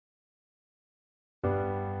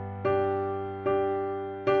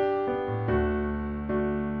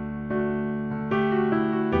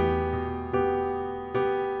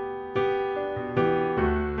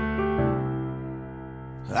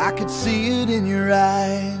I could see it in your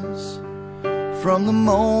eyes. From the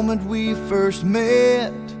moment we first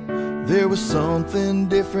met, there was something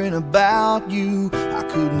different about you. I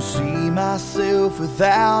couldn't see myself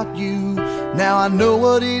without you. Now I know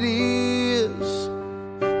what it is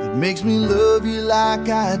that makes me love you like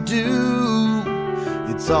I do.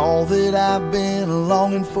 It's all that I've been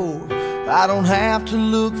longing for. I don't have to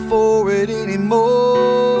look for it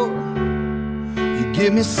anymore. You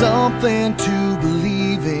give me something to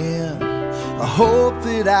believe in, a hope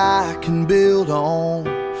that I can build on,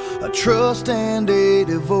 a trust and a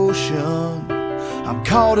devotion. I'm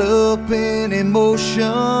caught up in emotion.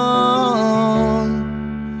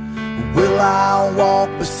 Will I walk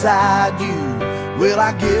beside you? Will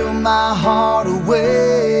I give my heart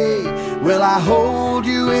away? Will I hold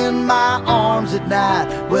you in my arms at night?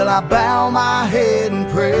 Will I bow my head and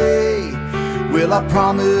pray? Will I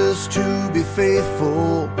promise to be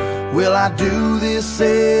faithful? Will I do this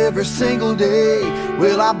every single day?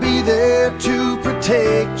 Will I be there to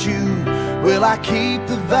protect you? Will I keep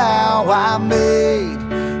the vow I made?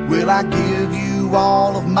 Will I give you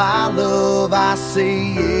all of my love? I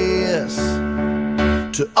say yes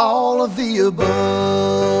to all of the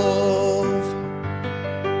above.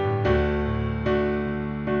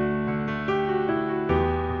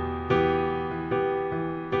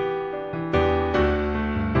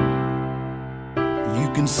 You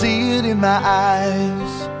can see it in my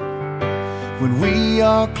eyes when we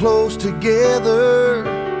are close together.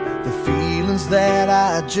 The feelings that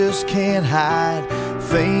I just can't hide,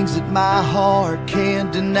 things that my heart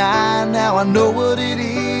can't deny. Now I know what it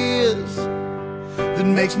is that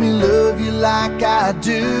makes me love you like I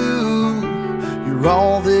do. You're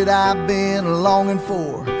all that I've been longing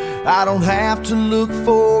for. I don't have to look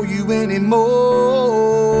for you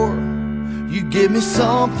anymore. You give me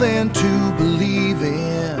something to believe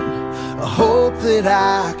in, a hope that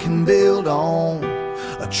I can build on,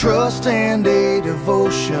 a trust and a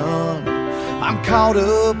devotion. I'm caught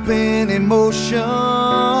up in emotion.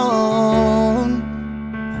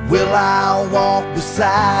 Will I walk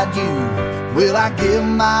beside you? Will I give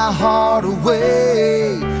my heart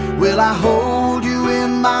away? Will I hold you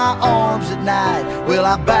in my arms at night? Will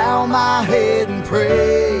I bow my head and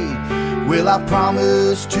pray? Will I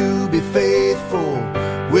promise to be faithful?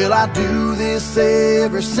 Will I do this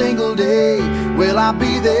every single day? Will I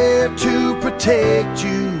be there to protect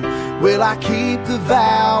you? Will I keep the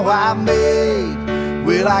vow I made?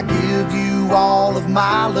 Will I give you all of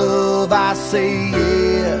my love? I say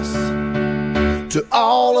yes to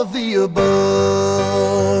all of the above.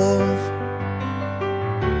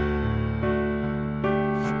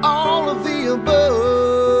 All of the above.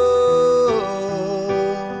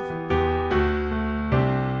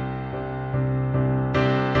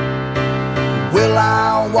 Will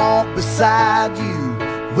I walk beside you?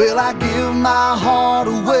 Will I give my heart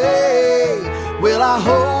away? Will I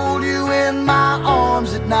hold you in my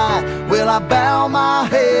arms at night? Will I bow my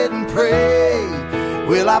head and pray?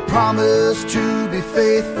 Will I promise to be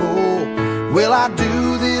faithful? Will I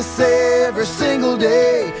do this every single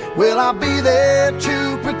day? Will I be there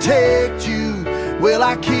to protect you? Will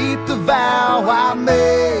I keep the vow I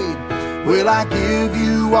made? Will I give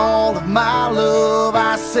you all of my love?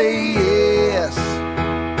 I say yes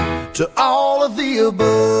to all of the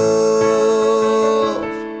above.